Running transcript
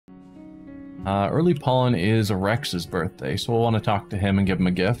Early Pollen is Rex's birthday, so we'll want to talk to him and give him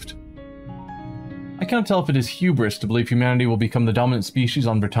a gift. I can't tell if it is hubris to believe humanity will become the dominant species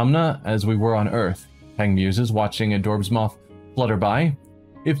on Vertumna as we were on Earth, Peng muses, watching a Dorb's moth flutter by.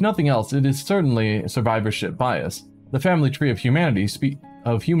 If nothing else, it is certainly survivorship bias. The family tree of humanity,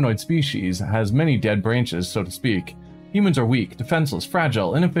 of humanoid species, has many dead branches, so to speak. Humans are weak, defenseless,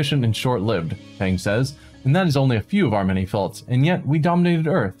 fragile, inefficient, and short-lived, Peng says, and that is only a few of our many faults, and yet we dominated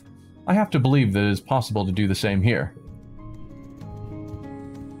Earth. I have to believe that it is possible to do the same here.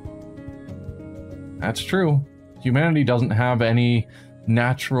 That's true. Humanity doesn't have any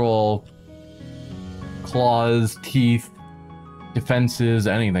natural claws, teeth, defenses,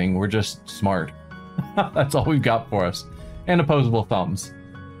 anything. We're just smart. That's all we've got for us. And opposable thumbs.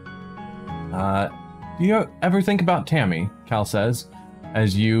 Do you ever think about Tammy? Cal says,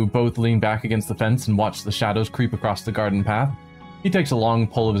 as you both lean back against the fence and watch the shadows creep across the garden path. He takes a long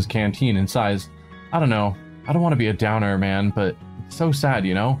pull of his canteen and sighs. I don't know. I don't want to be a downer, man, but it's so sad,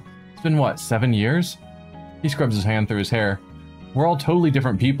 you know? It's been, what, 7 years? He scrubs his hand through his hair. We're all totally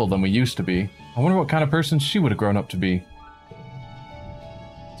different people than we used to be. I wonder what kind of person she would have grown up to be.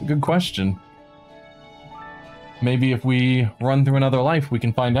 It's a good question. Maybe if we run through another life, we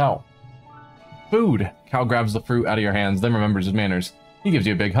can find out. Food! Cal grabs the fruit out of your hands, then remembers his manners. He gives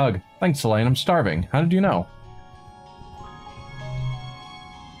you a big hug. Thanks, Selene, I'm starving. How did you know?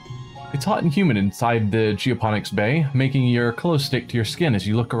 It's hot and humid inside the geoponics bay, making your clothes stick to your skin as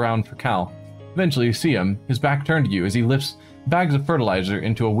you look around for Cal. Eventually you see him, his back turned to you as he lifts bags of fertilizer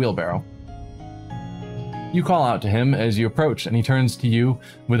into a wheelbarrow. You call out to him as you approach, and he turns to you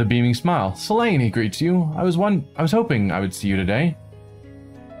with a beaming smile. Selene, he greets you. I was hoping I would see you today.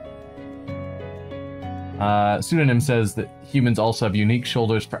 Pseudonym says that humans also have unique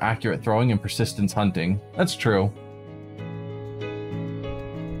shoulders for accurate throwing and persistence hunting. That's true.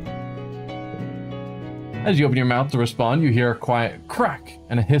 As you open your mouth to respond, you hear a quiet crack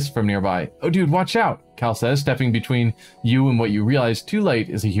and a hiss from nearby. Oh dude, watch out, Cal says, stepping between you and what you realize too late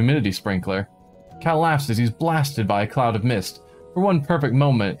is a humidity sprinkler. Cal laughs as he's blasted by a cloud of mist. For one perfect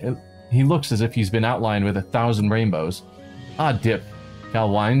moment, he looks as if he's been outlined with 1,000 rainbows. Ah, dip, Cal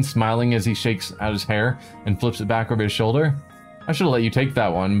whines, smiling as he shakes out his hair and flips it back over his shoulder. I should have let you take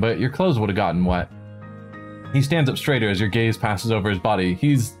that one, but your clothes would have gotten wet. He stands up straighter as your gaze passes over his body.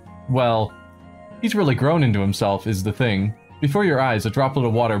 He's really grown into himself, is the thing. Before your eyes, a droplet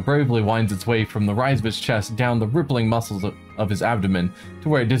of water bravely winds its way from the rise of his chest down the rippling muscles of his abdomen to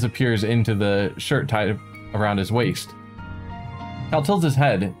where it disappears into the shirt tied around his waist. Cal tilts his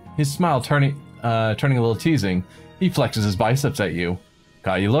head, his smile turning a little teasing. He flexes his biceps at you.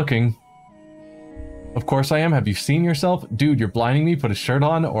 Got you looking. Of course I am. Have you seen yourself? Dude, you're blinding me. Put a shirt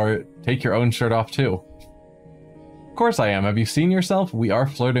on or take your own shirt off too. Of course I am. Have you seen yourself? We are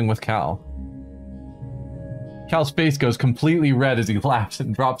flirting with Cal. Cal's face goes completely red as he laughs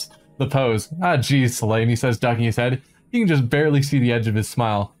and drops the pose. Ah, geez, Selene, he says, ducking his head. You can just barely see the edge of his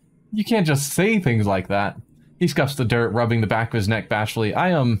smile. You can't just say things like that. He scuffs the dirt, rubbing the back of his neck bashfully.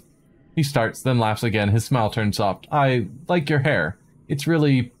 He starts, then laughs again. His smile turns soft. I like your hair. It's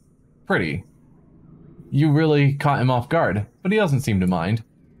really pretty. You really caught him off guard, but he doesn't seem to mind.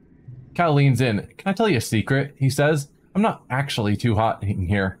 Cal leans in. Can I tell you a secret? He says. I'm not actually too hot in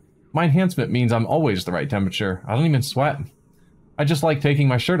here. My enhancement means I'm always the right temperature. I don't even sweat. I just like taking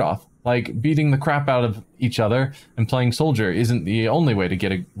my shirt off. Like, beating the crap out of each other and playing soldier isn't the only way to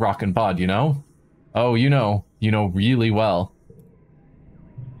get a rockin' bod, you know? Oh, you know really well.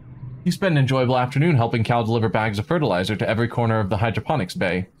 You spend an enjoyable afternoon helping Cal deliver bags of fertilizer to every corner of the hydroponics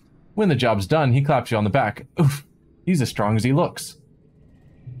bay. When the job's done, he claps you on the back. Oof, he's as strong as he looks.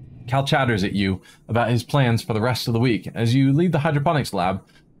 Cal chatters at you about his plans for the rest of the week. As you leave the hydroponics lab,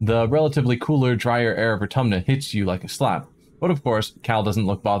 the relatively cooler, drier air of Vertumna hits you like a slap. But of course, Cal doesn't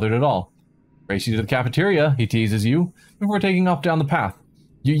look bothered at all. Race you to the cafeteria, he teases you, before taking off down the path.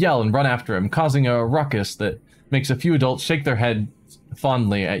 You yell and run after him, causing a ruckus that makes a few adults shake their heads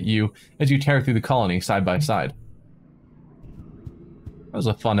fondly at you as you tear through the colony side by side. That was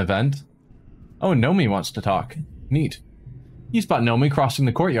a fun event. Oh, Nomi wants to talk. Neat. You spot Nomi crossing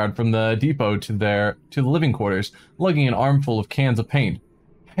the courtyard from the depot to the living quarters, lugging an armful of cans of paint.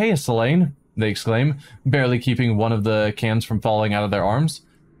 Hey, Selene, they exclaim, barely keeping one of the cans from falling out of their arms.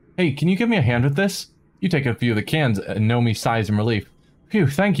 Hey, can you give me a hand with this? You take a few of the cans, and Nomi sighs in relief. Phew,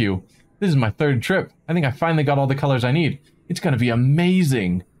 thank you. This is my 3rd trip. I think I finally got all the colors I need. It's gonna be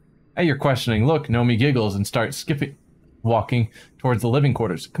amazing. At your questioning look, Nomi giggles and starts walking towards the living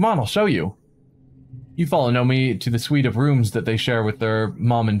quarters. Come on, I'll show you. You follow Nomi to the suite of rooms that they share with their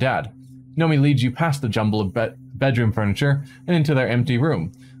mom and dad. Nomi leads you past the jumble of bedroom furniture and into their empty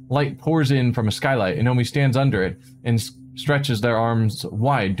room, Light pours in from a skylight, and Nomi stands under it and stretches their arms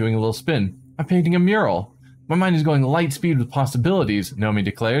wide, doing a little spin. I'm painting a mural. My mind is going light speed with possibilities, Nomi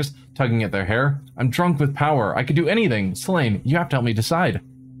declares, tugging at their hair. I'm drunk with power. I could do anything. Selene, you have to help me decide.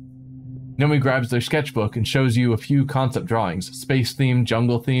 Nomi grabs their sketchbook and shows you a few concept drawings. Space theme,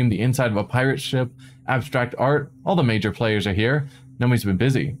 jungle theme, the inside of a pirate ship, abstract art. All the major players are here. Nomi's been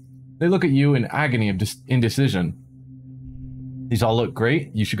busy. They look at you in agony of indecision. These all look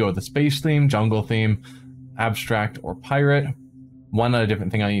great. You should go with the space theme, jungle theme, abstract, or pirate. One a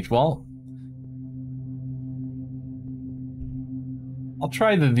different thing on each wall. I'll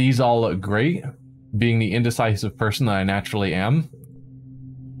try the these all look great, being the indecisive person that I naturally am.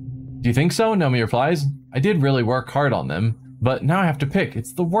 Do you think so? Nomi replies. I did really work hard on them, but now I have to pick.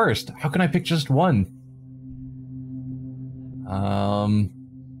 It's the worst. How can I pick just one?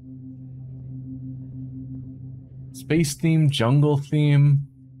 Space theme, jungle theme.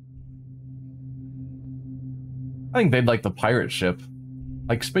 I think they'd like the pirate ship.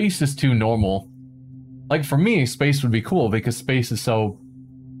 Like, space is too normal. Like, for me, space would be cool because space is so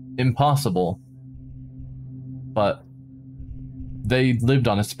impossible. But they lived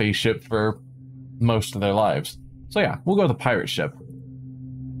on a spaceship for most of their lives. So yeah, we'll go with the pirate ship.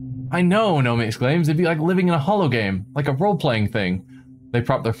 I know, Nomi exclaims. It'd be like living in a hologame, like a role-playing thing. They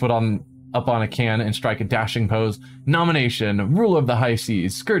prop their foot up on a can and strike a dashing pose. Nomination, ruler of the high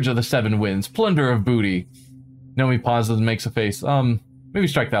seas, scourge of the seven winds, plunderer of booty. Nomi pauses and makes a face. Maybe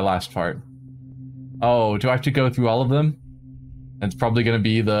strike that last part. Oh, do I have to go through all of them? It's probably going to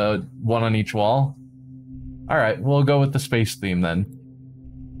be the one on each wall. Alright, we'll go with the space theme then.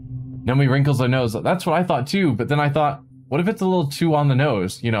 Nomi wrinkles her nose. That's what I thought too, but then I thought, what if it's a little too on the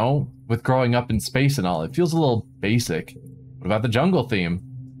nose, you know? With growing up in space and all, it feels a little basic. What about the jungle theme?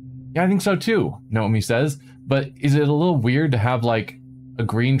 Yeah, I think so too, Nomi says. But is it a little weird to have, like, a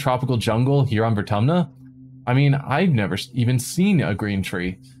green tropical jungle here on Vertumna? I mean, I've never even seen a green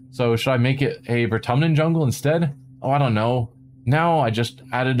tree. So should I make it a Vertumnan jungle instead? Oh, I don't know. Now I just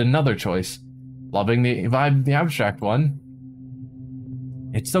added another choice. Loving the vibe, the abstract one.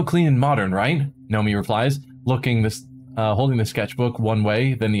 It's so clean and modern, right? Nomi replies, holding the sketchbook one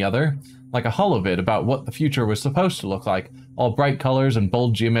way, then the other, like a holovid about what the future was supposed to look like. All bright colors and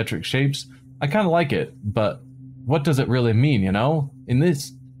bold geometric shapes. I kind of like it, but what does it really mean, you know?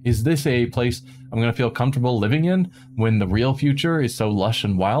 Is this a place I'm going to feel comfortable living in when the real future is so lush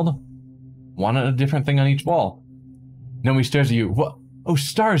and wild? Want a different thing on each wall. Nomi stares at you. What? Oh,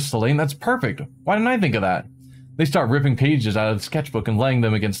 stars, Selene, that's perfect. Why didn't I think of that? They start ripping pages out of the sketchbook and laying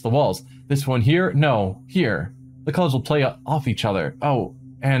them against the walls. This one here? No, here. The colors will play off each other. Oh,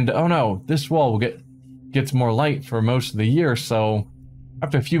 and oh no, this wall will gets more light for most of the year, so...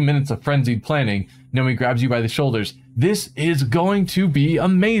 After a few minutes of frenzied planning, Nomi grabs you by the shoulders. This is going to be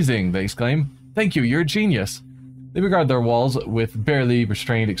amazing, they exclaim. Thank you, you're a genius. They regard their walls with barely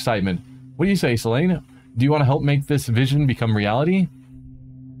restrained excitement. What do you say, Selene? Do you want to help make this vision become reality?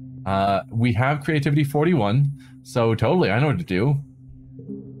 We have Creativity 41, so totally, I know what to do.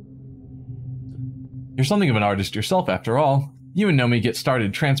 You're something of an artist yourself, after all. You and Nomi get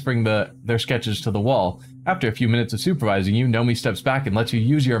started transferring their sketches to the wall. After a few minutes of supervising you, Nomi steps back and lets you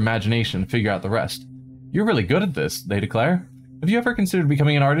use your imagination to figure out the rest. You're really good at this, they declare. Have you ever considered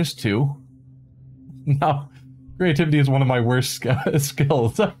becoming an artist, too? No, creativity is one of my worst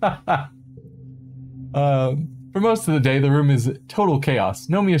skills. For most of the day, the room is total chaos.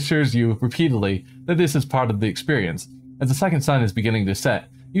 Nomi assures you repeatedly that this is part of the experience. As the second sun is beginning to set,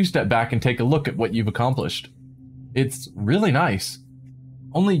 you step back and take a look at what you've accomplished. It's really nice.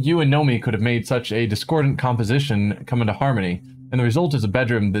 Only you and Nomi could have made such a discordant composition come into harmony, and the result is a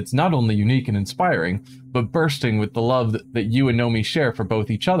bedroom that's not only unique and inspiring, but bursting with the love that you and Nomi share for both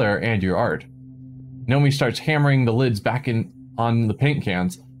each other and your art. Nomi starts hammering the lids back on the paint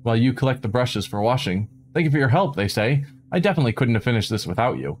cans, while you collect the brushes for washing. Thank you for your help, they say. I definitely couldn't have finished this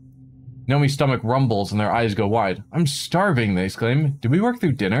without you. Nomi's stomach rumbles and their eyes go wide. I'm starving, they exclaim. Did we work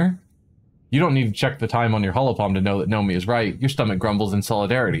through dinner? You don't need to check the time on your holopalm to know that Nomi is right. Your stomach grumbles in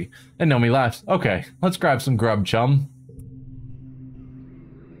solidarity. And Nomi laughs. Okay, let's grab some grub, chum.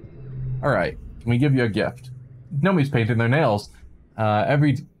 Alright, can we give you a gift? Nomi's painting their nails.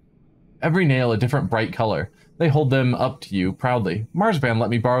 Every nail a different bright color. They hold them up to you proudly. Marzipan let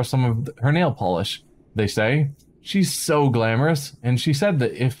me borrow some of her nail polish, they say. She's so glamorous, and she said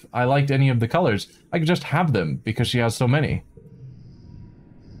that if I liked any of the colors, I could just have them because she has so many.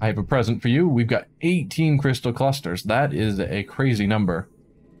 I have a present for you. We've got 18 crystal clusters. That is a crazy number.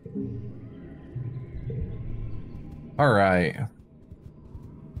 Alright.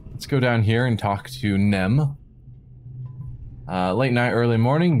 Let's go down here and talk to Nem. Late night, early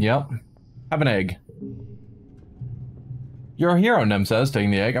morning, yep. Have an egg. You're a hero, Nem says,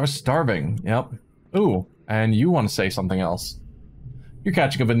 taking the egg. I was starving, yep. Ooh, and you want to say something else. You're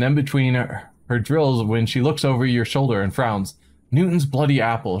catching up with Nem between her drills when she looks over your shoulder and frowns. Newton's bloody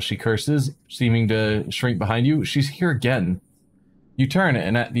apple, she curses, seeming to shrink behind you. She's here again. You turn,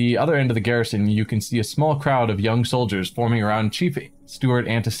 and at the other end of the garrison, you can see a small crowd of young soldiers forming around Chief Steward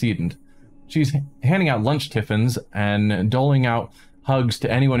Antecedent. She's handing out lunch tiffins and doling out hugs to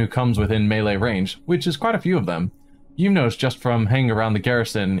anyone who comes within melee range, which is quite a few of them. You've noticed just from hanging around the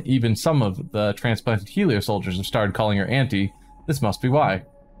garrison, even some of the transplanted Helio soldiers have started calling her Auntie. This must be why.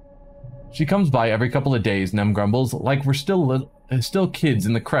 She comes by every couple of days, Nem grumbles, like we're still kids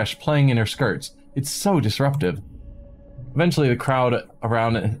in the creche playing in her skirts. It's so disruptive. Eventually the crowd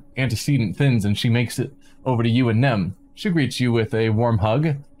around Antecedent thins and she makes it over to you and Nem. She greets you with a warm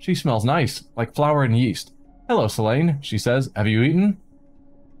hug. She smells nice, like flour and yeast. Hello, Selene, she says. Have you eaten?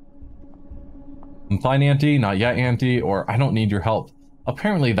 I'm fine, Auntie. Not yet, Auntie. Or I don't need your help.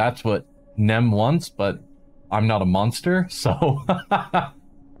 Apparently that's what Nem wants, but I'm not a monster, so...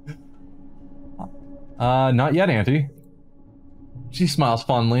 not yet, Auntie. She smiles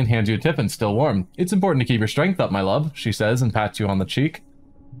fondly and hands you a tiffin, still warm. It's important to keep your strength up, my love, she says and pats you on the cheek.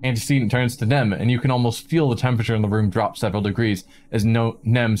 Antecedent turns to Nem, and you can almost feel the temperature in the room drop several degrees as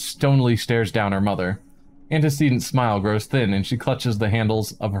Nem stonily stares down her mother. Antecedent's smile grows thin, and she clutches the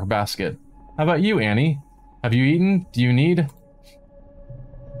handles of her basket. How about you, Annie? Have you eaten? Do you need...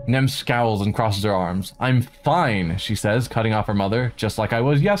 Nem scowls and crosses her arms. I'm fine, she says, cutting off her mother, just like I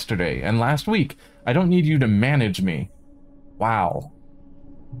was yesterday and last week. I don't need you to manage me. Wow.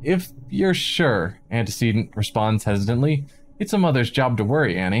 If you're sure, Antecedent responds hesitantly. It's a mother's job to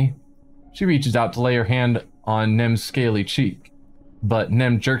worry, Annie. She reaches out to lay her hand on Nem's scaly cheek, but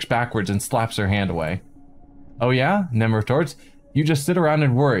Nem jerks backwards and slaps her hand away. Oh yeah? Nem retorts. You just sit around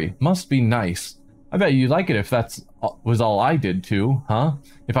and worry. Must be nice. I bet you'd like it if was all I did too, huh?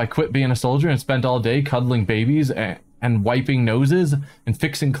 If I quit being a soldier and spent all day cuddling babies and wiping noses and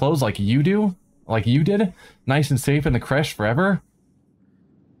fixing clothes like you do? Like you did? Nice and safe in the creche forever?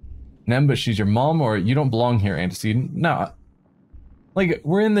 Nem, but she's your mom, or you don't belong here, Antecedent. No. Like,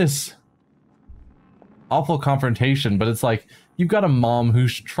 we're in this awful confrontation, but it's like, you've got a mom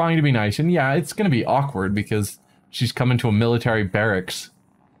who's trying to be nice, and yeah, it's gonna be awkward because she's come into a military barracks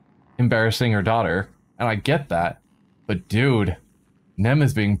embarrassing her daughter, and I get that, but dude, Nem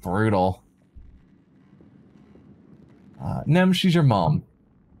is being brutal. Nem, she's your mom.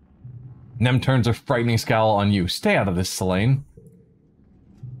 Nem turns a frightening scowl on you. Stay out of this, Selene.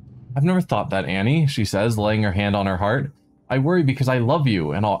 I've never thought that, Annie, she says, laying her hand on her heart. I worry because I love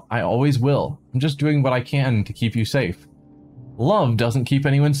you, and I always will. I'm just doing what I can to keep you safe. Love doesn't keep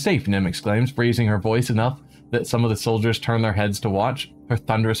anyone safe, Nem exclaims, raising her voice enough that some of the soldiers turn their heads to watch. Her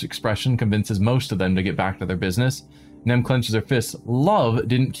thunderous expression convinces most of them to get back to their business. Nem clenches her fists. Love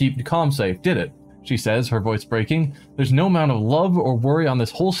didn't keep calm safe, did it? She says, her voice breaking. There's no amount of love or worry on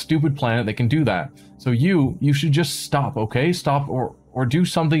this whole stupid planet that can do that. So you should just stop, okay? Stop or do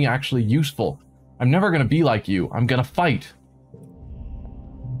something actually useful. I'm never gonna be like you. I'm gonna fight.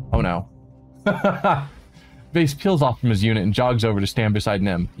 Oh no. Vase peels off from his unit and jogs over to stand beside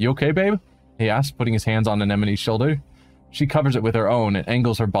Nem. You okay, babe? He asks, putting his hands on Anemone's shoulder. She covers it with her own and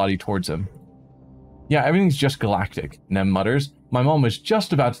angles her body towards him. Yeah, everything's just galactic, Nem mutters. My mom was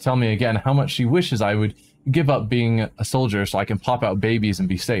just about to tell me again how much she wishes I would give up being a soldier so I can pop out babies and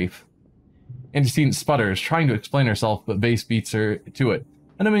be safe. Antecedent sputters, trying to explain herself, but Vase beats her to it.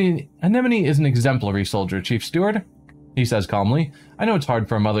 Anemone is an exemplary soldier, Chief Steward, he says calmly. I know it's hard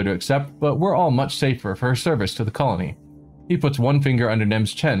for a mother to accept, but we're all much safer for her service to the colony. He puts one finger under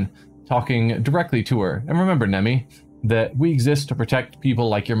Nem's chin, talking directly to her. And remember, Nemi, that we exist to protect people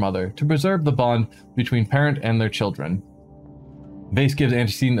like your mother, to preserve the bond between parent and their children. Vase gives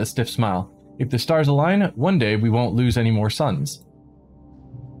Antecedent a stiff smile. If the stars align, one day we won't lose any more sons.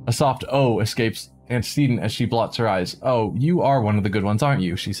 A soft "oh" escapes Antecedent as she blots her eyes. Oh, you are one of the good ones, aren't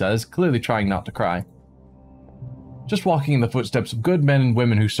you? She says, clearly trying not to cry. Just walking in the footsteps of good men and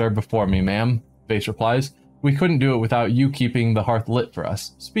women who served before me, ma'am, Vase replies. We couldn't do it without you keeping the hearth lit for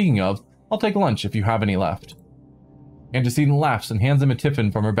us. Speaking of, I'll take lunch if you have any left. Antecedent laughs and hands him a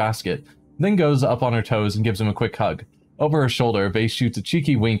tiffin from her basket, then goes up on her toes and gives him a quick hug. Over her shoulder, Vase shoots a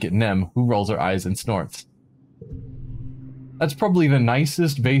cheeky wink at Nem, who rolls her eyes and snorts. That's probably the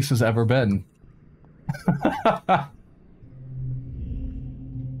nicest Vase has ever been.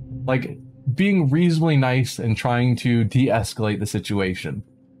 Like, being reasonably nice and trying to de-escalate the situation.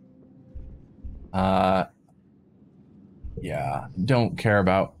 Yeah, don't care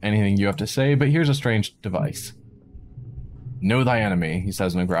about anything you have to say, but here's a strange device. Know thy enemy, he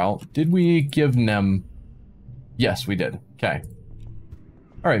says in a growl. Did we give Nem... Yes, we did. Okay.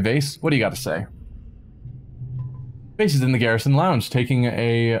 Alright, Vase, what do you got to say? Vase is in the garrison lounge, taking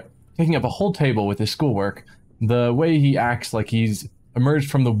up a whole table with his schoolwork. The way he acts like he's emerged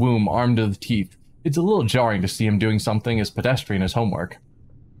from the womb armed to the teeth. It's a little jarring to see him doing something as pedestrian as homework.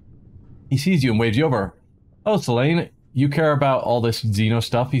 He sees you and waves you over. Oh, Selene, you care about all this Xeno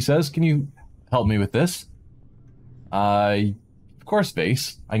stuff, he says. Can you help me with this? Of course,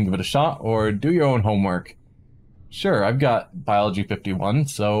 Vase. I can give it a shot, or do your own homework. Sure, I've got Biology 51,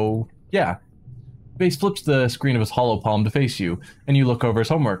 so yeah. Vase flips the screen of his hollow palm to face you, and you look over his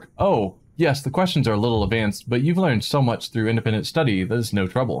homework. Oh, yes, the questions are a little advanced, but you've learned so much through independent study that it's no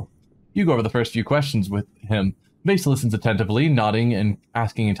trouble. You go over the first few questions with him. Vase listens attentively, nodding and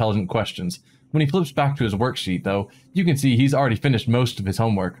asking intelligent questions. When he flips back to his worksheet, though, you can see he's already finished most of his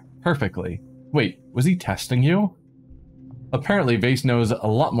homework. Perfectly. Wait, was he testing you? Apparently, Vase knows a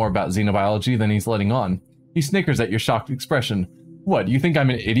lot more about xenobiology than he's letting on. He snickers at your shocked expression. What, you think I'm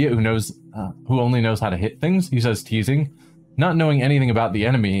an idiot who only knows how to hit things? He says, teasing. Not knowing anything about the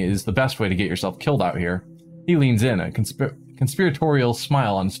enemy is the best way to get yourself killed out here. He leans in, a conspiratorial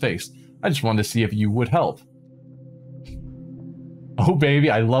smile on his face. I just wanted to see if you would help. Oh baby,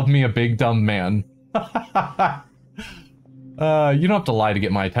 I love me a big dumb man. You don't have to lie to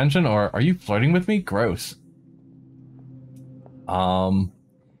get my attention, or are you flirting with me? Gross. I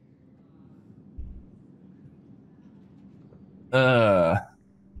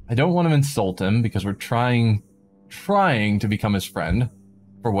don't want to insult him because we're trying to become his friend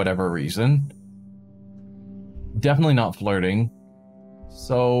for whatever reason. Definitely not flirting.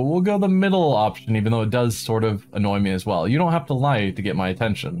 So we'll go the middle option, even though it does sort of annoy me as well. You don't have to lie to get my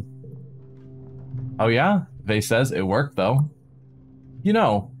attention. Oh yeah? Vase says, it worked though. You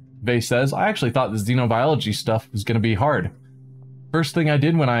know, Vase says, I actually thought the xenobiology stuff was going to be hard. First thing I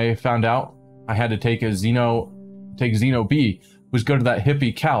did when I found out I had to take Xeno B was go to that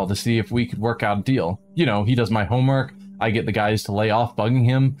hippie Cal to see if we could work out a deal. You know, he does my homework, I get the guys to lay off bugging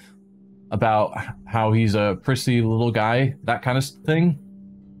him about how he's a prissy little guy, that kind of thing.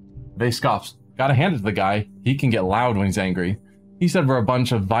 Vase scoffs. Gotta hand it to the guy, he can get loud when he's angry. He said we're a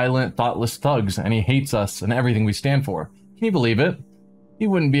bunch of violent, thoughtless thugs, and he hates us and everything we stand for. Can you believe it? He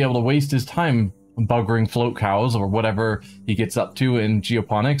wouldn't be able to waste his time buggering float cows or whatever he gets up to in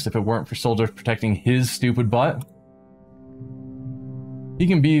geoponics if it weren't for soldiers protecting his stupid butt. He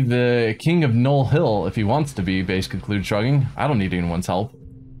can be the king of Knoll Hill if he wants to be, Vase concludes, shrugging. I don't need anyone's help.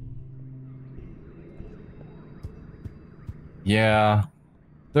 Yeah,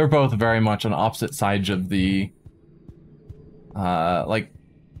 they're both very much on opposite sides of the, like,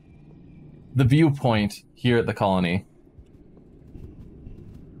 the viewpoint here at the colony.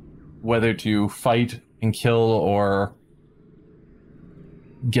 Whether to fight and kill or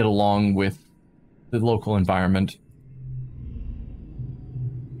get along with the local environment.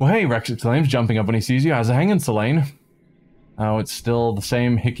 Well, hey, Rex exclaims, jumping up when he sees you. How's it hanging, Selene? Oh, it's still the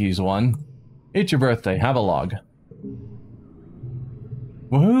same Hickeys one. It's your birthday. Have a log.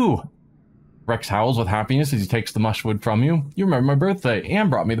 Woohoo! Rex howls with happiness as he takes the mushwood from you. You remember my birthday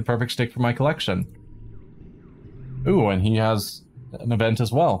and brought me the perfect stick for my collection. Ooh, and he has an event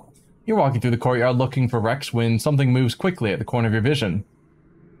as well. You're walking through the courtyard looking for Rex when something moves quickly at the corner of your vision.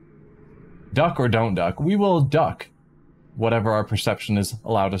 Duck or don't duck? We will duck. Whatever our perception has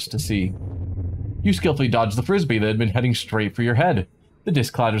allowed us to see. You skillfully dodge the frisbee that had been heading straight for your head. The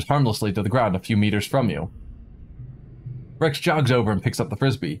disc clatters harmlessly to the ground a few meters from you. Rex jogs over and picks up the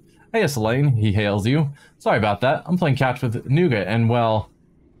frisbee. Hey, Selene, he hails you. Sorry about that. I'm playing catch with Nougat, and well...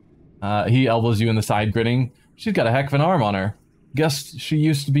 he elbows you in the side, grinning. She's got a heck of an arm on her. Guess she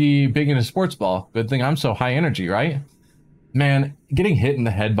used to be big into sports ball. Good thing I'm so high energy, right? Man, getting hit in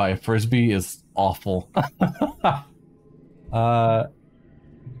the head by a frisbee is awful.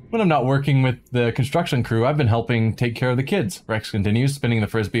 When I'm not working with the construction crew, I've been helping take care of the kids, Rex continues, spinning the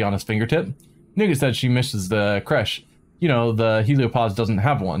frisbee on his fingertip. Nougat said she misses the creche. You know, the heliopause doesn't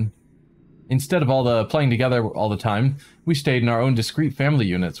have one. Instead of all the playing together all the time, we stayed in our own discrete family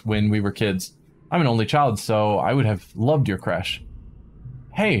units when we were kids. I'm an only child, so I would have loved your creche.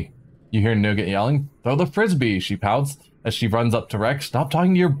 Hey, you hear Nougat yelling. Throw the frisbee, she pouts, as she runs up to Rex. Stop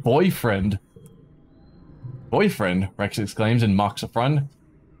talking to your boyfriend. Boyfriend, Rex exclaims and mocks affront.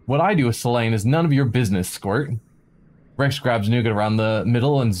 What I do with Selene is none of your business, Squirt. Rex grabs Nougat around the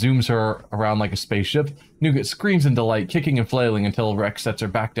middle and zooms her around like a spaceship. Nougat screams in delight, kicking and flailing until Rex sets her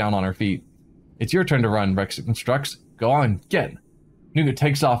back down on her feet. It's your turn to run, Rex instructs. Go on, get. Nougat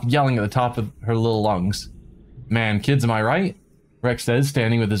takes off, yelling at the top of her little lungs. Man, kids, am I right? Rex says,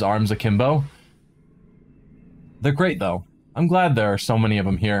 standing with his arms akimbo. They're great, though. I'm glad there are so many of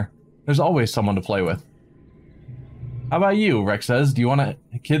them here. There's always someone to play with. How about you, Rex says. Do you want a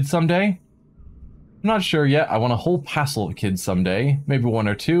kid someday? I'm not sure yet. I want a whole passel of kids someday. Maybe one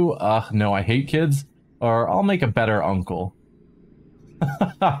or two. No, I hate kids. Or I'll make a better uncle.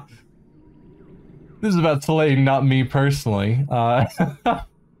 This is about Tulane, not me personally.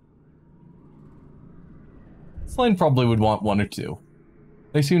 Slane probably would want one or two.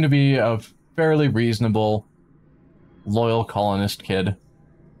 They seem to be a fairly reasonable, loyal colonist kid.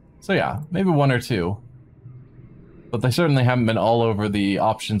 So yeah, maybe one or two. But they certainly haven't been all over the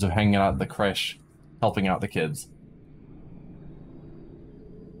options of hanging out at the creche, helping out the kids.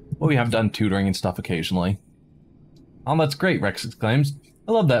 Well, we have done tutoring and stuff occasionally. Oh, that's great, Rex exclaims.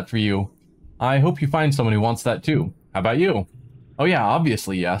 I love that for you. I hope you find someone who wants that too. How about you? Oh yeah,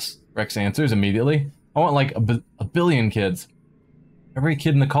 obviously yes, Rex answers immediately. I want like a billion kids. Every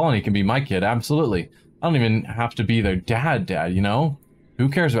kid in the colony can be my kid, absolutely. I don't even have to be their dad, you know? Who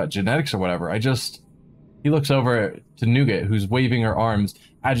cares about genetics or whatever? He looks over to Nougat, who's waving her arms,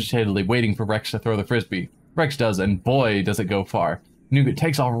 agitatedly waiting for Rex to throw the frisbee. Rex does, and boy, does it go far. Nougat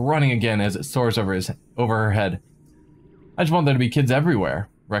takes off running again as it soars over her head. I just want there to be kids everywhere.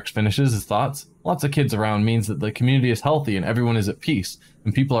 Rex finishes his thoughts. Lots of kids around means that the community is healthy and everyone is at peace,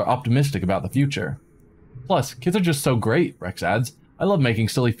 and people are optimistic about the future. Plus, kids are just so great, Rex adds. I love making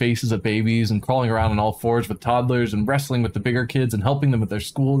silly faces at babies and crawling around on all fours with toddlers and wrestling with the bigger kids and helping them with their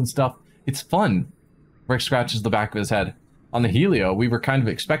school and stuff. It's fun. Rex scratches the back of his head. On the Helio, we were kind of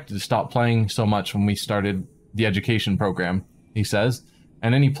expected to stop playing so much when we started the education program, he says,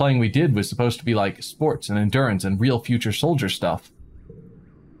 and any playing we did was supposed to be like sports and endurance and real future soldier stuff.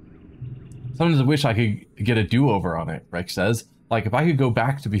 Sometimes I wish I could get a do-over on it, Rex says. Like, if I could go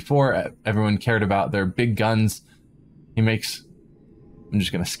back to before everyone cared about their big guns, I'm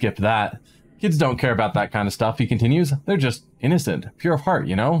just gonna skip that. Kids don't care about that kind of stuff, he continues. They're just innocent, pure of heart,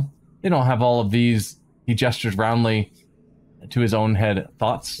 you know? They don't have all of these, he gestures roundly to his own head,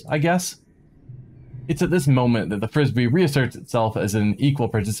 thoughts, I guess? It's at this moment that the frisbee reasserts itself as an equal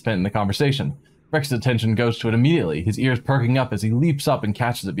participant in the conversation. Rex's attention goes to it immediately, his ears perking up as he leaps up and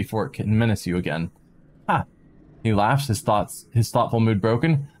catches it before it can menace you again. Ha! He laughs, his thoughtful mood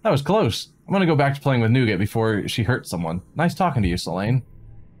broken. That was close. I'm gonna go back to playing with Nougat before she hurts someone. Nice talking to you, Selene.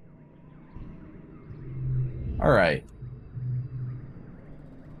 Alright.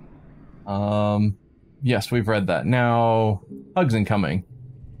 Yes, we've read that. Now, hugs incoming.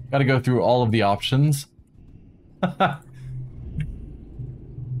 Gotta go through all of the options.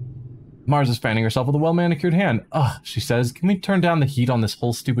 Mars is fanning herself with a well-manicured hand. Ugh, she says, can we turn down the heat on this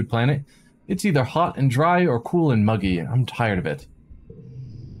whole stupid planet? It's either hot and dry or cool and muggy. I'm tired of it.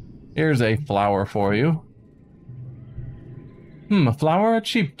 Here's a flower for you. A flower? A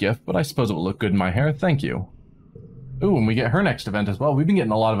cheap gift, but I suppose it will look good in my hair. Thank you. Ooh, and we get her next event as well. We've been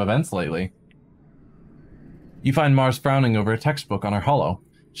getting a lot of events lately. You find Mars frowning over a textbook on her holo.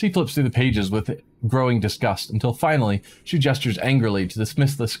 She flips through the pages with growing disgust until finally she gestures angrily to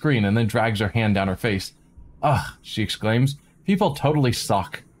dismiss the screen and then drags her hand down her face. Ugh, she exclaims. People totally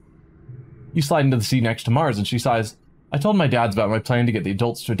suck. You slide into the seat next to Mars and she sighs. I told my dads about my plan to get the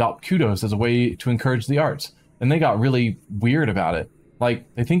adults to adopt kudos as a way to encourage the arts, and they got really weird about it. Like,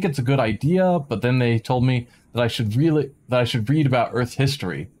 they think it's a good idea, but then they told me that I should read about Earth's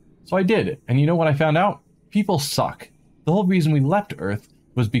history. So I did, and you know what I found out? People suck. The whole reason we left Earth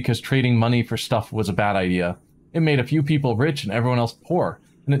was because trading money for stuff was a bad idea. It made a few people rich and everyone else poor,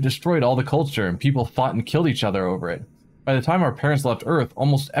 and it destroyed all the culture, and people fought and killed each other over it. By the time our parents left Earth,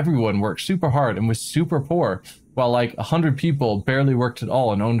 almost everyone worked super hard and was super poor, while like 100 people barely worked at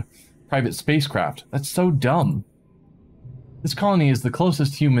all and owned private spacecraft. That's so dumb. This colony is the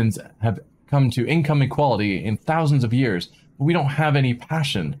closest humans have come to income equality in thousands of years, but we don't have any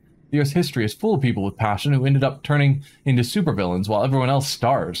passion. The Earth's history is full of people with passion who ended up turning into supervillains while everyone else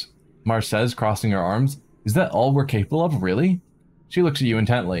starves. Mars says, crossing her arms. Is that all we're capable of, really? She looks at you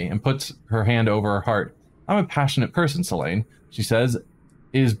intently and puts her hand over her heart. I'm a passionate person, Selene, she says.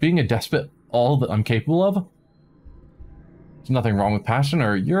 Is being a despot all that I'm capable of? There's nothing wrong with passion,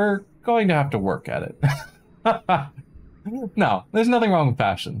 or you're going to have to work at it. No, there's nothing wrong with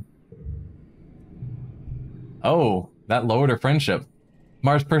passion. Oh, that lowered her friendship.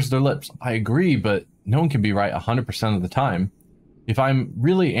 Mars purses her lips. I agree, but no one can be right 100% of the time. If I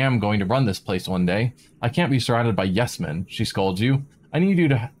really am going to run this place one day, I can't be surrounded by yes-men, she scolds you. I need you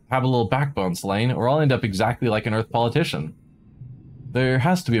to have a little backbone, Selene, or I'll end up exactly like an Earth politician. There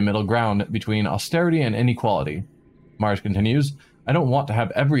has to be a middle ground between austerity and inequality. Mars continues. I don't want to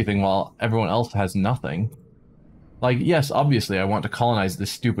have everything while everyone else has nothing. Like, yes, obviously I want to colonize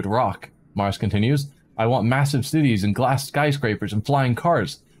this stupid rock, Mars continues. I want massive cities and glass skyscrapers and flying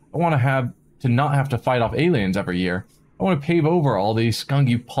cars. I want to not have to fight off aliens every year. I want to pave over all these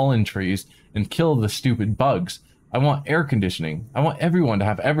skunky pollen trees and kill the stupid bugs. I want air conditioning. I want everyone to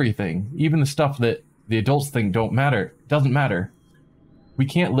have everything, even the stuff that the adults think doesn't matter. We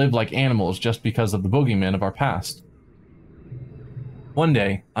can't live like animals just because of the boogeyman of our past. One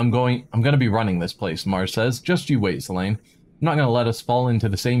day, I'm gonna be running this place, Mars says. Just you wait, Selene. I'm not gonna let us fall into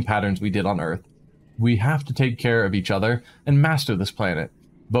the same patterns we did on Earth. We have to take care of each other and master this planet.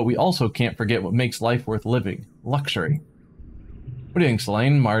 But we also can't forget what makes life worth living. Luxury. What do you think,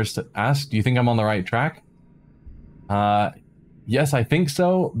 Selene? Mars asked. Do you think I'm on the right track? Yes, I think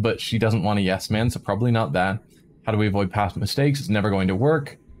so, but she doesn't want a yes man, so probably not that. How do we avoid past mistakes? It's never going to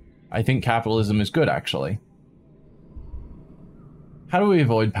work. I think capitalism is good, actually. How do we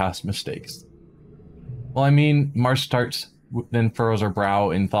avoid past mistakes? Well, I mean, Mars starts, then furrows her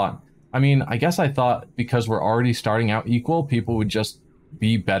brow in thought. I mean, I guess I thought because we're already starting out equal, people would just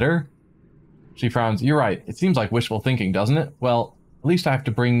be better. She frowns. You're right. It seems like wishful thinking, doesn't it? Well, at least I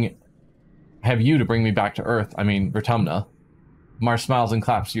have you to bring me back to Earth. I mean, Vertumna. Mars smiles and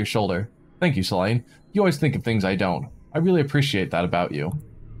claps to your shoulder. Thank you, Selene. You always think of things I don't. I really appreciate that about you.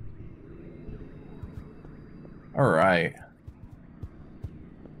 Alright.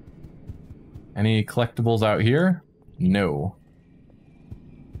 Any collectibles out here? No.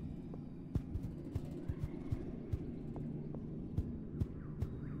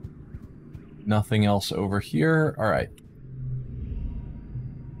 Nothing else over here. Alright.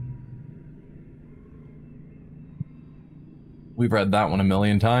 We've read that one a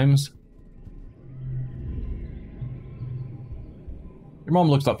million times. Your mom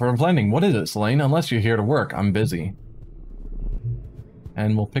looks up from planning. What is it, Selene? Unless you're here to work, I'm busy.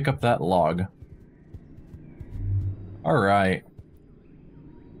 And we'll pick up that log. Alright.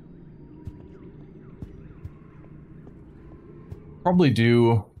 Probably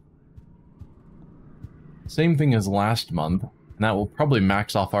do same thing as last month, and that will probably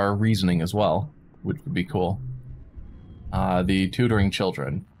max off our reasoning as well, which would be cool. The tutoring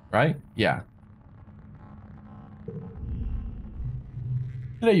children, right? Yeah.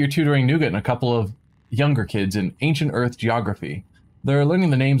 Today you're tutoring Nougat and a couple of younger kids in ancient Earth geography. They're learning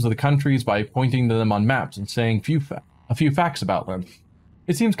the names of the countries by pointing to them on maps and saying a few facts about them.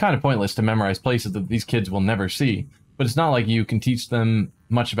 It seems kind of pointless to memorize places that these kids will never see, but it's not like you can teach them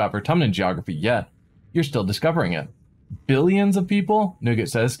much about Vertumnan geography yet. You're still discovering it. Billions of people? Nougat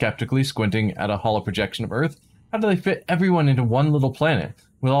says, skeptically squinting at a hollow projection of Earth. How do they fit everyone into one little planet,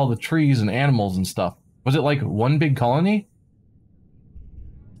 with all the trees and animals and stuff? Was it like one big colony?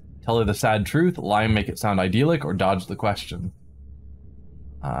 Tell her the sad truth, lie and make it sound idyllic, or dodge the question.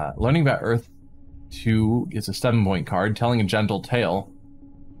 Learning about Earth 2 is a 7-point card, telling a gentle tale.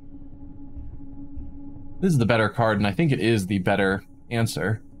 This is the better card, and I think it is the better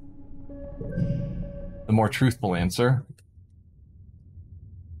answer. The more truthful answer.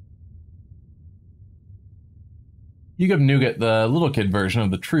 You give Nougat the little kid version of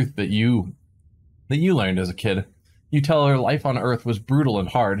the truth that you learned as a kid. You tell her life on Earth was brutal and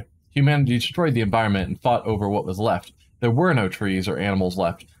hard. Humanity destroyed the environment and fought over what was left. There were no trees or animals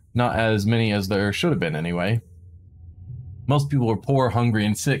left. Not as many as there should have been, anyway. Most people were poor, hungry,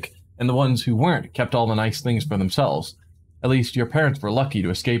 and sick, and the ones who weren't kept all the nice things for themselves. At least your parents were lucky to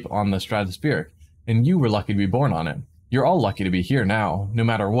escape on the stratospheric, and you were lucky to be born on it. You're all lucky to be here now, no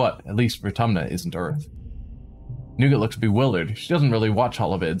matter what. At least Vertumna isn't Earth. Nougat looks bewildered. She doesn't really watch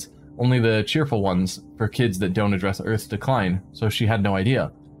holovids, only the cheerful ones for kids that don't address Earth's decline, so she had no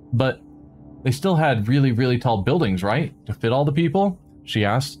idea. But they still had really, really tall buildings, right? To fit all the people? She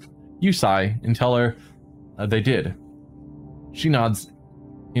asks. You sigh and tell her they did. She nods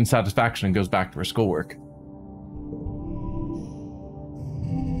in satisfaction and goes back to her schoolwork.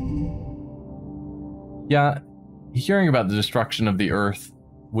 Yeah, hearing about the destruction of the Earth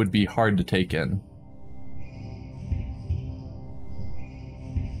would be hard to take in.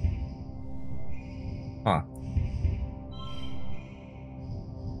 Huh.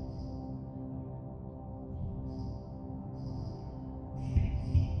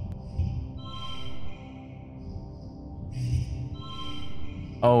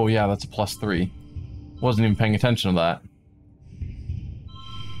 Oh yeah, that's a +3. Wasn't even paying attention to that.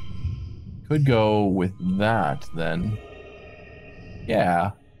 Could go with that, then.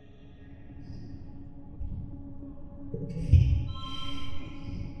 Yeah.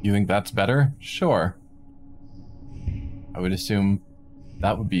 You think that's better? Sure. I would assume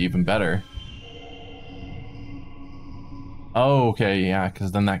that would be even better. Oh, okay, yeah,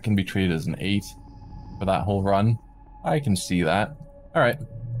 because then that can be treated as an 8 for that whole run. I can see that. Alright.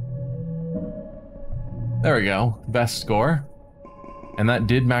 There we go. Best score. And that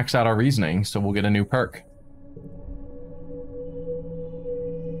did max out our reasoning, so we'll get a new perk.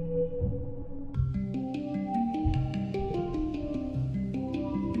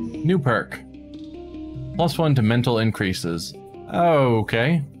 New perk. +1 to mental increases.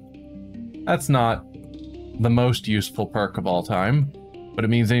 Okay. That's not the most useful perk of all time, but it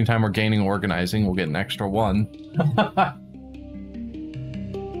means anytime we're gaining organizing, we'll get an extra 1.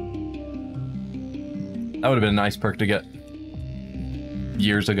 That would have been a nice perk to get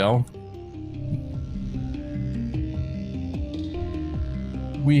years ago.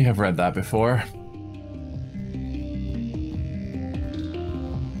 We have read that before.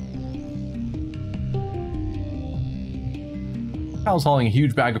 Cal's hauling a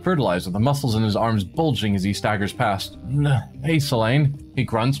huge bag of fertilizer, the muscles in his arms bulging as he staggers past. Hey, Selene, he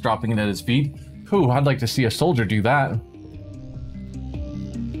grunts, dropping it at his feet. Phew, I'd like to see a soldier do that.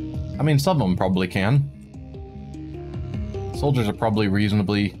 I mean, some of them probably can. Soldiers are probably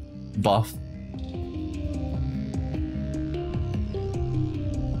reasonably buff.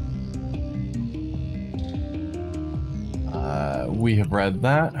 We have read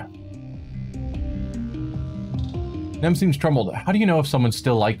that. Nem seems troubled. How do you know if someone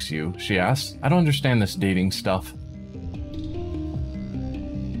still likes you? She asks. I don't understand this dating stuff.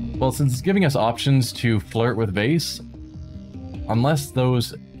 Well, since it's giving us options to flirt with Vase, unless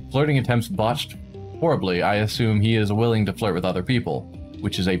those flirting attempts botched horribly, I assume he is willing to flirt with other people,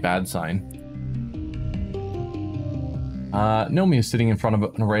 which is a bad sign. Nomi is sitting in front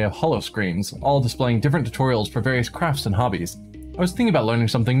of an array of holo screens, all displaying different tutorials for various crafts and hobbies. I was thinking about learning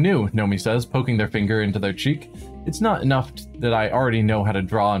something new, Nomi says, poking their finger into their cheek. It's not enough that I already know how to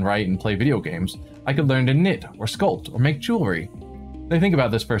draw and write and play video games. I could learn to knit, or sculpt, or make jewelry. They think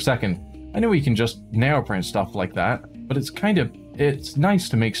about this for a second. I know we can just narrow print stuff like that, but it's nice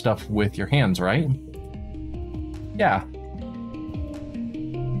to make stuff with your hands, right? Yeah.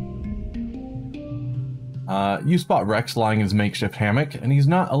 You spot Rex lying in his makeshift hammock, and he's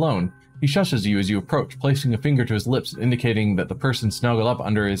not alone. He shushes you as you approach, placing a finger to his lips, indicating that the person snuggled up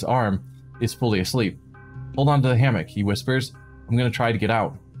under his arm is fully asleep. Hold on to the hammock, he whispers. I'm gonna try to get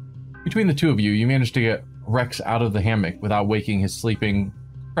out. Between the two of you, you manage to get Rex out of the hammock without waking his sleeping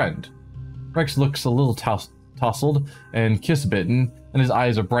friend. Rex looks a little tousled and kiss-bitten, and his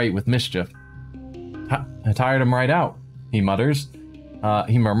eyes are bright with mischief. I tired him right out, he mutters.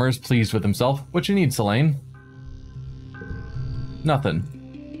 He murmurs, pleased with himself. What you need, Selene? Nothing.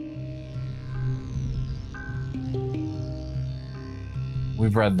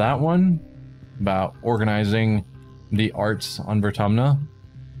 We've read that one about organizing the arts on Vertumna.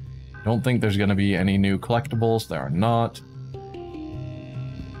 Don't think there's going to be any new collectibles. There are not.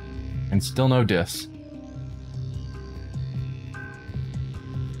 And still no dis.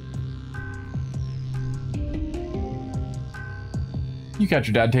 You catch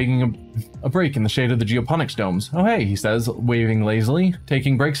your dad taking a break in the shade of the geoponics domes. Oh hey, he says, waving lazily.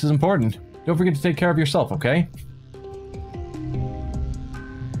 Taking breaks is important. Don't forget to take care of yourself, okay?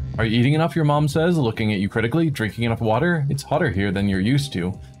 Are you eating enough, your mom says, looking at you critically. Drinking enough water? It's hotter here than you're used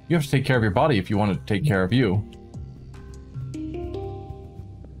to. You have to take care of your body if you want it to take care of you.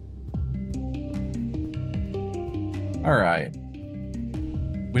 Alright.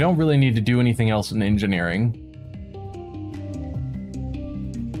 We don't really need to do anything else in engineering.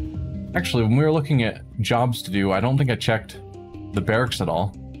 Actually, when we were looking at jobs to do, I don't think I checked the barracks at all.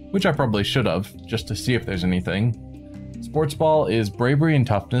 Which I probably should have, just to see if there's anything. Sports ball is bravery and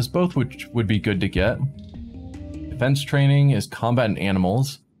toughness, both which would be good to get. Defense training is combat and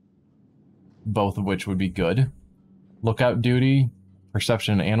animals, both of which would be good. Lookout duty,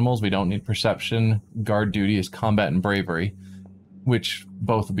 perception and animals, we don't need perception. Guard duty is combat and bravery, which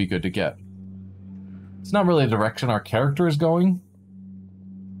both would be good to get. It's not really the direction our character is going,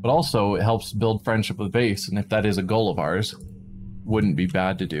 but also it helps build friendship with Vase, and if that is a goal of ours, wouldn't be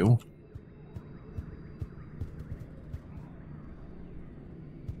bad to do.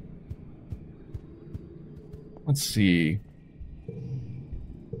 Let's see.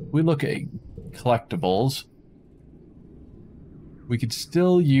 We look at collectibles. We could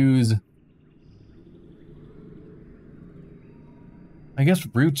still use... I guess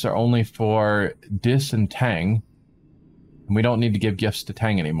roots are only for Dis and Tang. And we don't need to give gifts to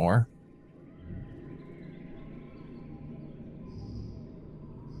Tang anymore.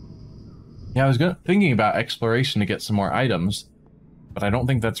 Yeah, I was thinking about exploration to get some more items, but I don't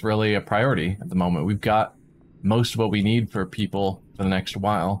think that's really a priority at the moment. We've got most of what we need for people for the next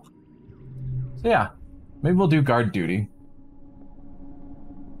while. So yeah, maybe we'll do guard duty.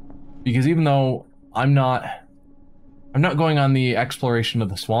 Because even though I'm not going on the exploration of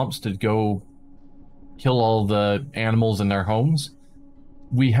the swamps to go kill all the animals in their homes.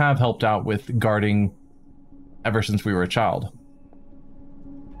 We have helped out with guarding ever since we were a child.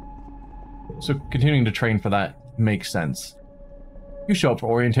 So continuing to train for that makes sense. You show up for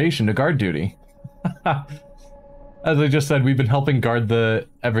orientation to guard duty. As I just said, we've been helping guard the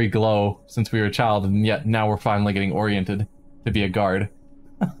Every Glow since we were a child, and yet now we're finally getting oriented to be a guard.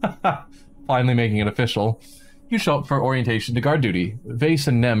 Finally making it official. You show up for orientation to guard duty. Vase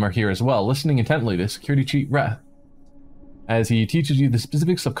and Nem are here as well, listening intently to Security Chief Rhett, as he teaches you the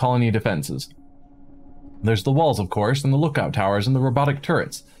specifics of colony defenses. There's the walls, of course, and the lookout towers and the robotic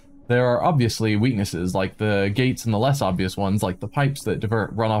turrets. There are obviously weaknesses, like the gates, and the less obvious ones, like the pipes that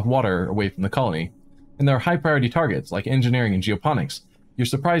divert runoff water away from the colony. And there are high-priority targets, like engineering and geoponics. You're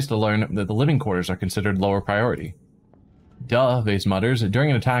surprised to learn that the living quarters are considered lower priority. Duh, Vase mutters. During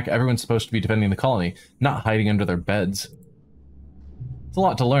an attack, everyone's supposed to be defending the colony, not hiding under their beds. It's a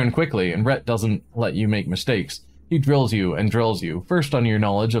lot to learn quickly, and Rhett doesn't let you make mistakes. He drills you and drills you, first on your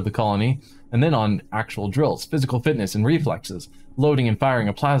knowledge of the colony, and then on actual drills, physical fitness and reflexes, loading and firing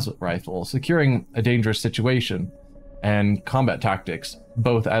a plasma rifle, securing a dangerous situation, and combat tactics,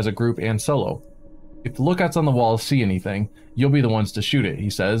 both as a group and solo. If the lookouts on the walls see anything, you'll be the ones to shoot it,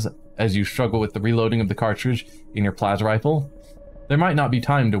 he says, as you struggle with the reloading of the cartridge in your plasma rifle. There might not be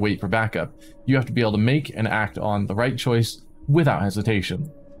time to wait for backup. You have to be able to make and act on the right choice without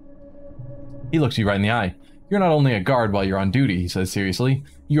hesitation. He looks you right in the eye. You're not only a guard while you're on duty, he says seriously.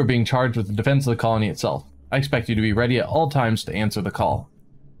 You are being charged with the defense of the colony itself. I expect you to be ready at all times to answer the call.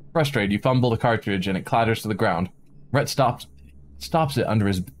 Frustrated, you fumble the cartridge and it clatters to the ground. Rhett stops it under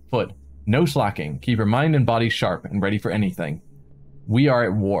his foot. No slacking. Keep your mind and body sharp and ready for anything. We are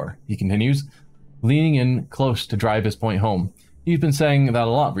at war, he continues, leaning in close to drive his point home. He's been saying that a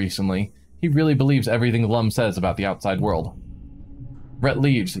lot recently. He really believes everything Lum says about the outside world. Rhett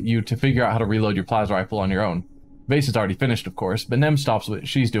leaves you to figure out how to reload your plasma rifle on your own. Vase is already finished, of course, but Nem stops what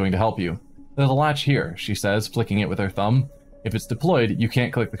she's doing to help you. There's a latch here, she says, flicking it with her thumb. If it's deployed, you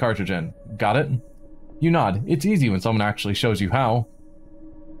can't click the cartridge in. Got it? You nod. It's easy when someone actually shows you how.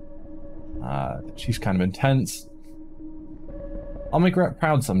 She's kind of intense. I'll make Rhett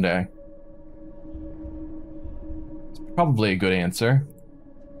proud someday. It's probably a good answer.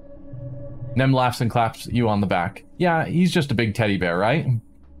 Nem laughs and claps you on the back. Yeah, he's just a big teddy bear, right?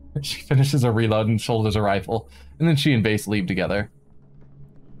 She finishes her reload and shoulders a rifle, and then she and Vase leave together.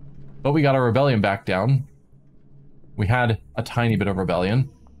 But we got our rebellion back down. We had a tiny bit of rebellion.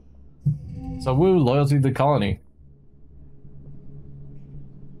 So woo, loyalty to the colony.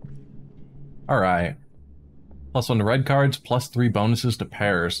 Alright. +1 to red cards, +3 bonuses to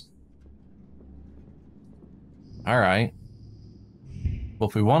pairs. Alright. Well,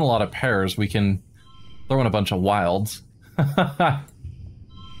 if we want a lot of pairs, we can throw in a bunch of wilds. Actually,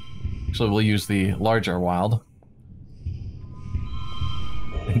 we'll use the larger wild.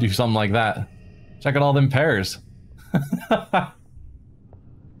 And do something like that. Check out all them pairs.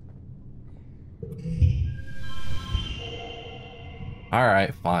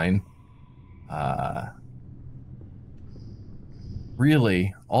 Alright, fine.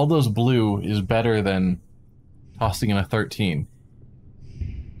 Really, all those blue is better than tossing in a 13.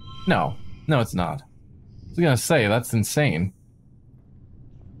 No, it's not. I was gonna say, that's insane.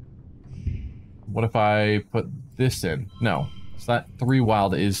 What if I put this in? No, so that 3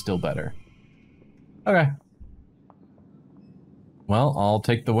 wild is still better. Okay. Well, I'll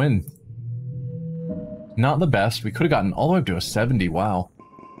take the win. Not the best. We could have gotten all the way up to a 70, wow.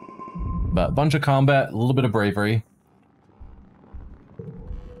 But a bunch of combat, a little bit of bravery.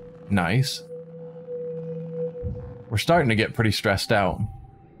 Nice. We're starting to get pretty stressed out.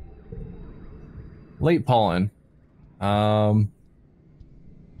 Late Pollen. No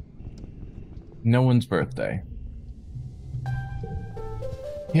one's birthday.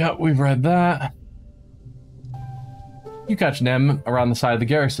 Yeah, we've read that. You catch Nem around the side of the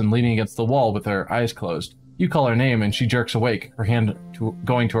garrison, leaning against the wall with her eyes closed. You call her name and she jerks awake, her hand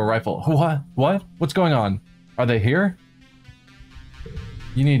going to her rifle. What? What? What's going on? Are they here?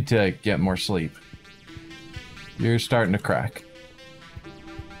 You need to get more sleep. You're starting to crack.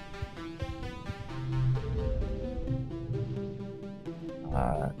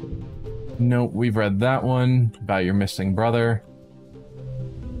 No, we've read that one about your missing brother.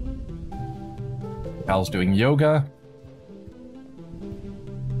 Cal's doing yoga.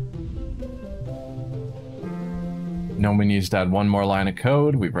 Nomi needs to add 1 more line of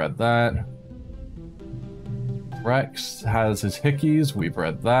code. We've read that. Rex has his hickeys. We've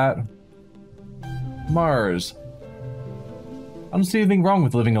read that. Mars. I don't see anything wrong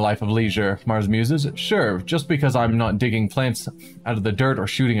with living a life of leisure, Mars muses. Sure, just because I'm not digging plants out of the dirt or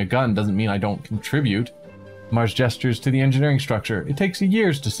shooting a gun doesn't mean I don't contribute. Mars gestures to the engineering structure. It takes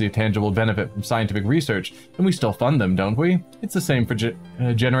years to see a tangible benefit from scientific research, and we still fund them, don't we? It's the same for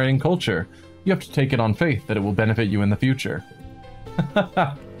generating culture. You have to take it on faith that it will benefit you in the future.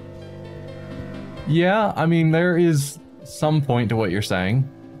 Yeah, I mean, there is some point to what you're saying.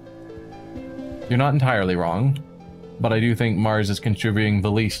 You're not entirely wrong, but I do think Mars is contributing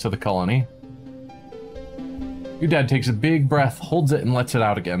the least to the colony. Your dad takes a big breath, holds it, and lets it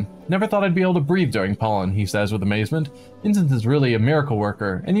out again. Never thought I'd be able to breathe during Pollen, he says with amazement. Instance is really a miracle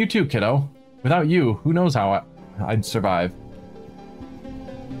worker, and you too, kiddo. Without you, who knows how I'd survive.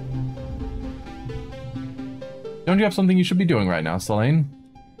 Don't you have something you should be doing right now, Selene?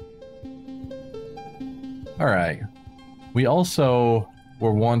 Alright. We also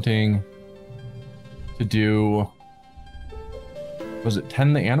were wanting to do... Was it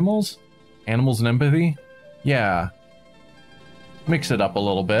tend the animals? Animals and empathy? Yeah. Mix it up a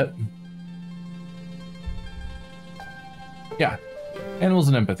little bit. Yeah. Animals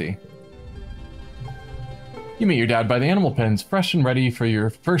and empathy. You meet your dad by the animal pens, fresh and ready for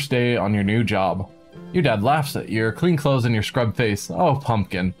your first day on your new job. Your dad laughs at your clean clothes and your scrubbed face. Oh,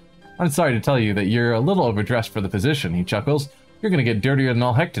 pumpkin. I'm sorry to tell you that you're a little overdressed for the position, he chuckles. You're gonna get dirtier than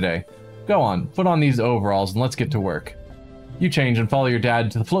all heck today. Go on, put on these overalls and let's get to work. You change and follow your dad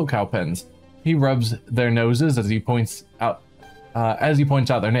to the float cow pens. He rubs their noses as he points out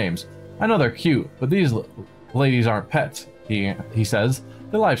their names. I know they're cute, but these ladies aren't pets, he says.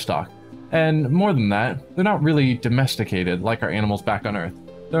 They're livestock. And more than that, they're not really domesticated like our animals back on Earth.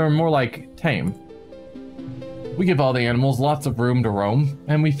 They're more like tame. We give all the animals lots of room to roam,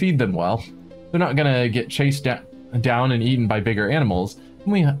 and we feed them well. They're not gonna get chased down and eaten by bigger animals,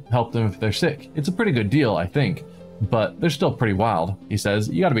 and we help them if they're sick. It's a pretty good deal, I think. But they're still pretty wild, he says.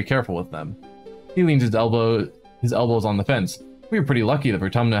 You gotta be careful with them. He leans his elbows on the fence. We're pretty lucky that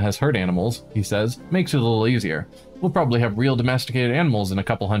Vertumna has herd animals, he says. Makes it a little easier. We'll probably have real domesticated animals in a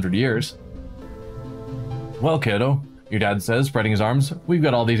couple hundred years. Well, kiddo, your dad says, spreading his arms. We've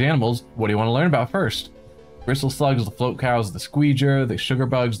got all these animals. What do you want to learn about first? Bristle slugs, the float cows, the squeeger, the sugar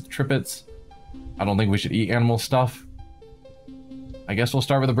bugs, the trippets. I don't think we should eat animal stuff. I guess we'll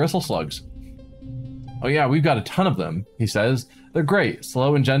start with the bristle slugs. Oh yeah, we've got a ton of them, he says. They're great,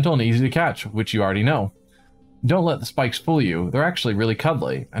 slow and gentle and easy to catch, which you already know. Don't let the spikes fool you. They're actually really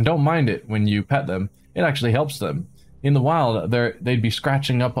cuddly, and don't mind it when you pet them. It actually helps them. In the wild, they'd be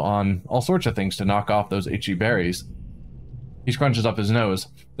scratching up on all sorts of things to knock off those itchy berries. He scrunches up his nose.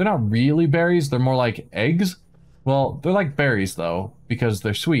 They're not really berries, they're more like eggs. Well, they're like berries, though, because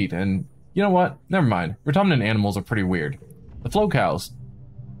they're sweet, and you know what? Never mind. Vertumnan animals are pretty weird. The float cows.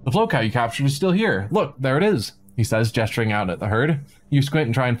 The float cow you captured is still here. Look, there it is, he says, gesturing out at the herd. You squint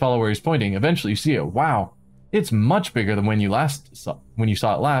and try and follow where he's pointing. Eventually you see it. Wow. It's much bigger than when you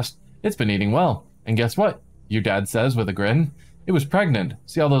saw it last. It's been eating well. And guess what? Your dad says with a grin. It was pregnant.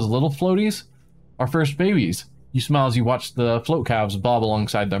 See all those little floaties? Our first babies. You smile as you watch the float calves bob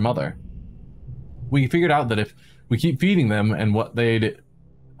alongside their mother. We figured out that if we keep feeding them what they'd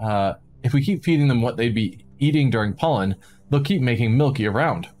be eating during pollen, they'll keep making milk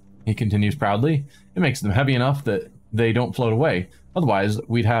year-round. He continues proudly. It makes them heavy enough that they don't float away. Otherwise,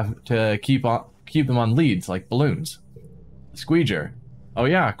 we'd have to keep them on leads like balloons. Squeeger. Oh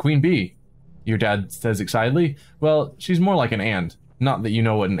yeah, queen bee. Your dad says excitedly. Well, she's more like an ant. Not that you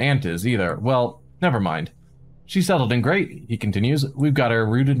know what an ant is either. Well, never mind. She settled in great, he continues. We've got her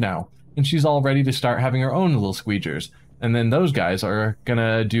rooted now, and she's all ready to start having her own little squeegers. And then those guys are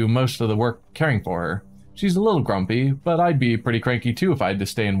gonna do most of the work caring for her. She's a little grumpy, but I'd be pretty cranky too if I had to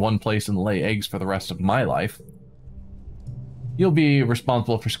stay in one place and lay eggs for the rest of my life. You'll be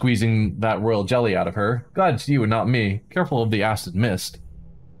responsible for squeezing that royal jelly out of her. Glad it's you and not me. Careful of the acid mist.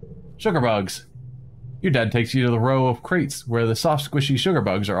 Sugar bugs. Your dad takes you to the row of crates where the soft, squishy sugar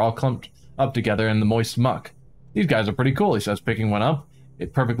bugs are all clumped up together in the moist muck. These guys are pretty cool, he says, picking one up.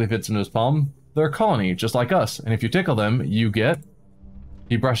 It perfectly fits into his palm. They're a colony, just like us, and if you tickle them, you get...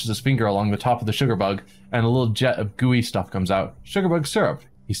 He brushes his finger along the top of the sugar bug, and a little jet of gooey stuff comes out. Sugar bug syrup,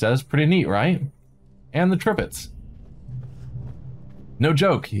 he says. Pretty neat, right? And the trippets. No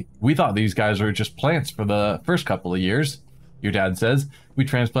joke, we thought these guys were just plants for the first couple of years. Your dad says. We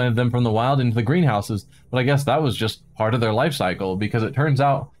transplanted them from the wild into the greenhouses, but I guess that was just part of their life cycle, because it turns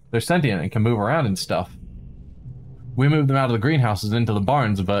out they're sentient and can move around and stuff. We moved them out of the greenhouses into the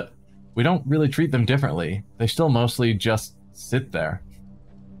barns, but we don't really treat them differently. They still mostly just sit there.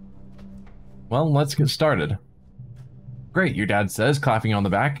 Well, let's get started. Great, your dad says, clapping you on the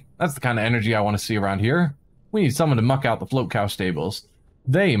back. That's the kind of energy I want to see around here. We need someone to muck out the float cow stables.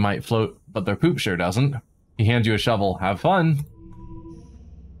 They might float, but their poop sure doesn't. He hands you a shovel. Have fun.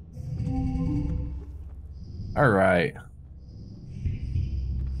 Alright.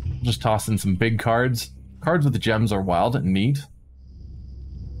 Just toss in some big cards. Cards with the gems are wild and neat.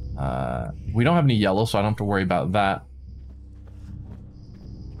 We don't have any yellow, so I don't have to worry about that.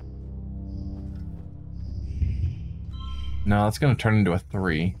 No, that's going to turn into a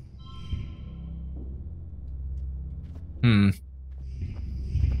 3. If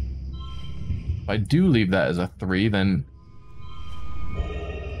I do leave that as a 3, then...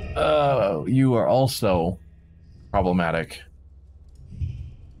 Oh, you are also problematic.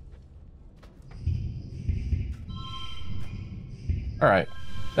 Alright,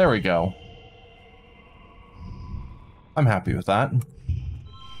 there we go. I'm happy with that.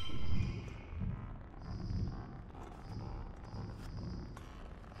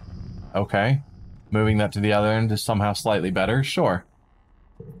 Okay. Moving that to the other end is somehow slightly better, sure.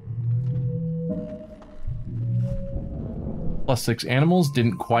 +6 animals,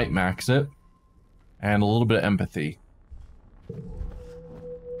 didn't quite max it. And a little bit of empathy.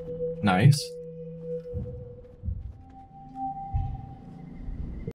 Nice.